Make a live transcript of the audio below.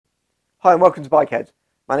Hi and welcome to Bikerheadz.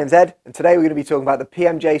 My name's Ed and today we're going to be talking about the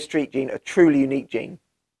PMJ Street Jean, a truly unique jean.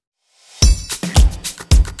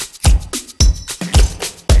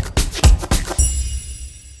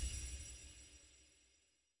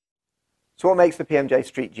 So what makes the PMJ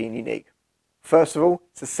Street Jean unique? First of all,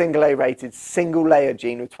 it's a single A rated, single layer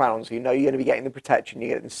jean with TranAm, so you know you're going to be getting the protection,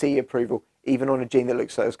 you're getting CE approval, even on a jean that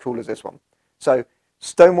looks so as cool as this one. So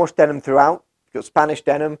stonewashed denim throughout, you've got Spanish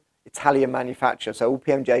denim, Italian manufacture, so all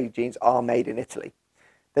PMJ jeans are made in Italy.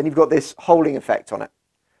 Then you've got this holding effect on it.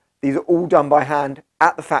 These are all done by hand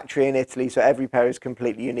at the factory in Italy, so every pair is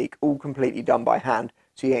completely unique, all completely done by hand.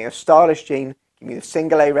 So you're getting a stylish jean, giving you the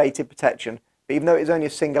single A rated protection, but even though it is only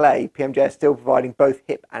a single A, PMJ is still providing both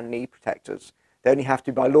hip and knee protectors. They only have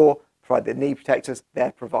to, by law, provide the knee protectors,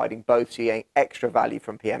 they're providing both, so you're getting extra value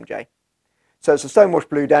from PMJ. So it's a stonewashed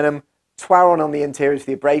blue denim, Twaron on the interior for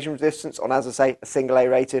the abrasion resistance, on, as I say, a single A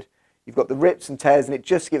rated. You've got the rips and tears in it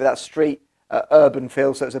just to give it that street urban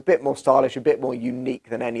feel, so it's a bit more stylish, a bit more unique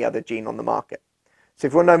than any other jean on the market. So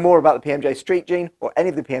if you want to know more about the PMJ Street Jean or any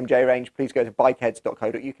of the PMJ range, please go to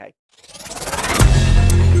bikerheadz.co.uk.